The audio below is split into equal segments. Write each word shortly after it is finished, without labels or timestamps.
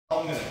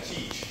I'm going to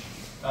teach.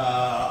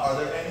 Are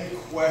there any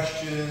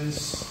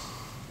questions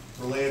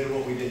related to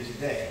what we did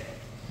today?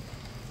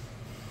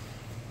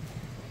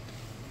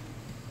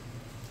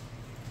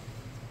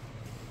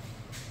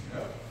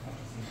 No?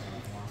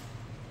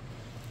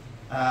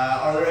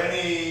 Are there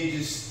any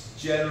just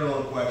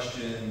general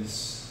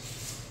questions?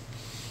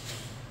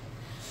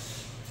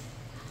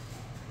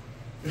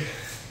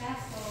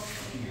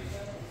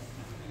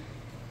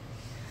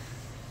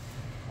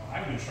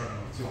 I've been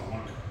struggling with 2 on 1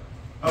 card.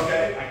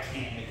 Okay. I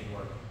can't make it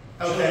work.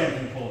 Okay. Children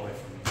can pull away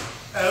from me.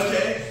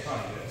 Okay.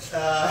 Probably good.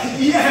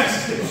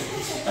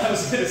 Yes. I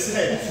was going to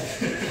say,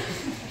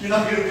 you're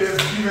not going to be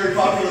very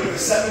popular in the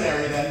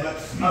seminary then, but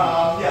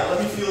yeah, let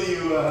me feel you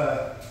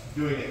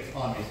doing it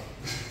on me.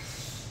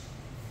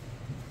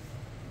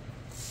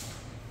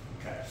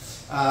 Okay.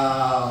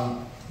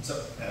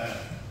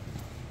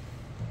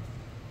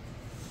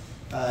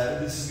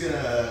 This is going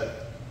to,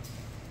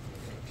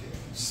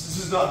 this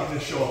is not going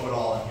to show up at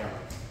all on camera.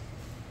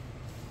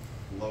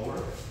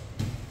 Lower,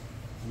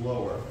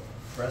 lower,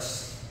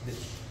 press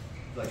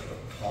like the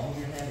palm of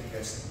your hand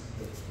against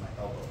my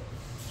elbow,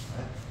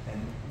 right?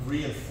 And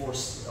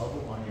reinforce the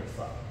elbow on your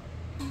thigh.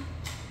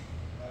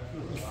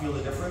 You feel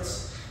the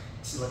difference?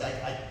 See, like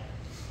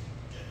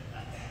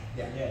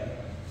yeah.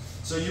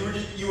 So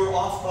you were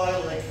off by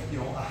like a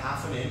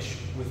 ½ an inch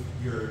with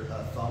your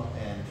thumb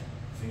and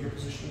finger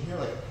positioning here.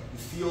 Like you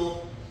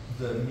feel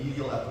the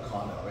medial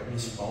epicondyle, right?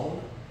 This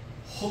bone.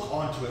 Hook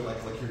onto it like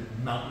you're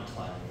mountain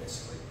climbing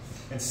basically.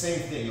 And same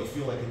thing, you'll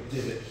feel like a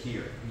divot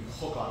here. You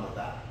hook onto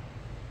that.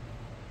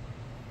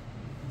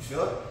 You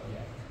feel it?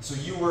 Yeah. So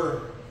you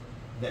were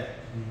there.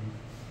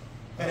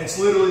 And it's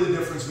literally the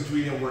difference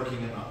between it working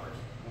and not working.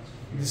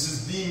 This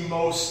is the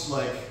most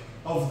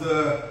of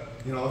the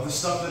of the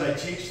stuff that I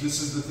teach.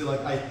 This is the thing.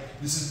 I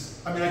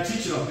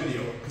teach it on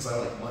video because I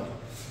like money.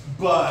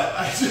 But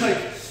I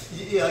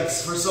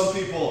for some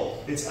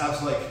people it's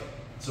absolutely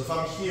so if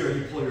I'm here and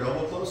you pull your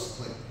elbow close,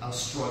 I'll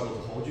struggle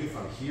to hold you. If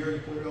I'm here and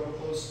you pull your elbow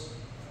close,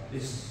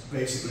 it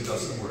basically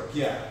doesn't work.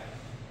 Yeah.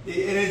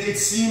 It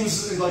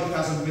seems like it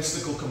has a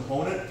mystical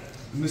component.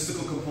 The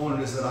mystical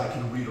component is that I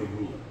can read a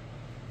ruler.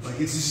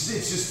 It's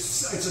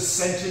a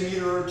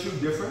centimeter or 2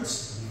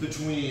 difference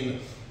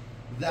between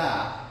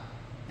that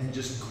and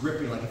just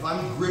gripping. Like if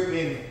I'm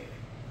gripping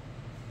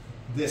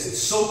this, it's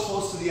so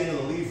close to the end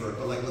of the lever,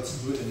 but let's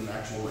do it in an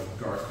actual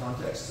guard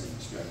context. So you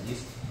just grab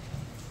these.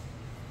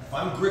 If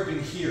I'm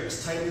gripping here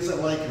as tightly as I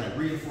like and I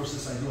reinforce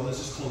this and I do all this,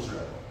 just close your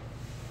elbow.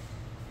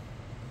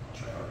 I'll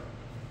try harder.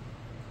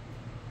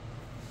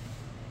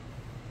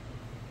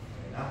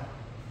 Okay, now.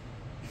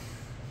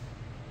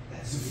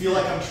 Does it feel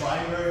like I'm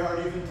trying very hard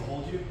even to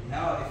hold you?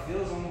 No, it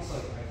feels almost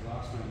like I've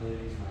lost my ability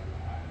to use my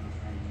lat and I'm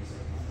trying to use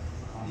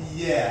my arm.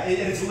 Yeah,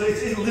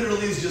 it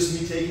literally is just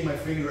me taking my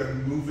finger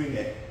and moving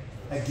it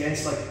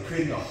against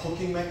creating a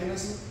hooking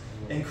mechanism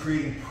and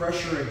creating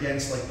pressure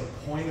against the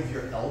point of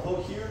your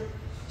elbow here.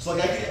 So I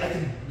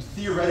can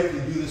theoretically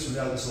do this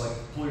without this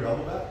pull your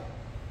elbow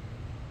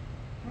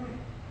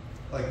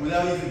back.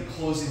 Without even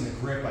closing the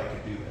grip, I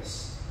could do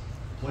this.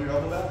 Pull your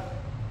elbow back.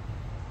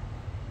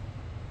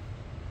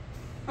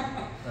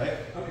 Right?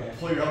 Okay.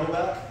 Pull your elbow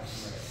back.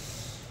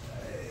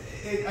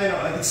 Right. I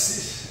know it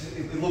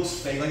looks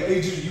fake.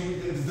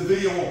 The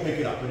video won't pick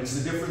it up, but it's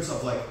the difference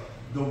of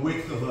the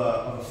width of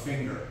a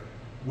finger.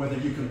 Whether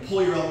you can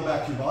pull your elbow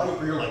back to your body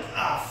or you're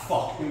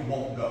fuck, it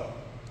won't go.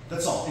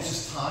 That's all. It's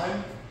just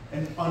time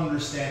and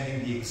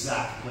understanding the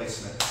exact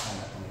placement on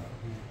that.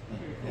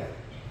 Yeah.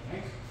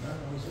 Thanks.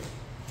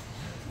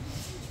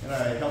 Can I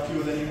help you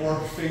with any more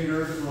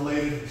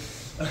finger-related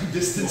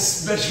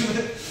distance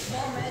measurement?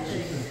 More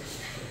magic.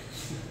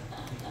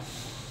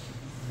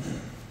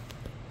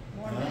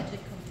 More magic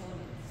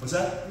component. What's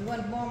that? You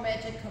want more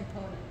magic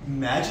component.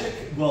 Magic?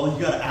 Well, you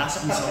got to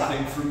ask me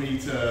something for me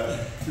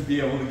to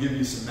be able to give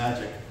you some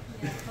magic.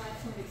 Yeah, find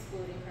some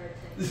exploding hard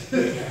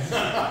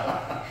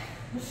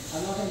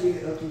I'm not going to be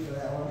looking for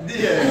that one.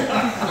 Yeah.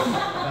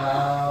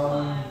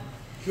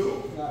 Cool.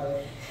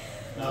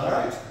 All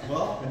right.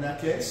 Well, in that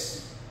case,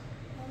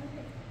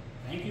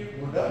 Thank you.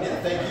 we're done.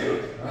 Yeah, thank you.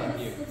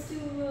 Let's do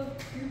a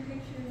group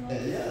picture and all.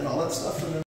 Yeah, and all that stuff. And then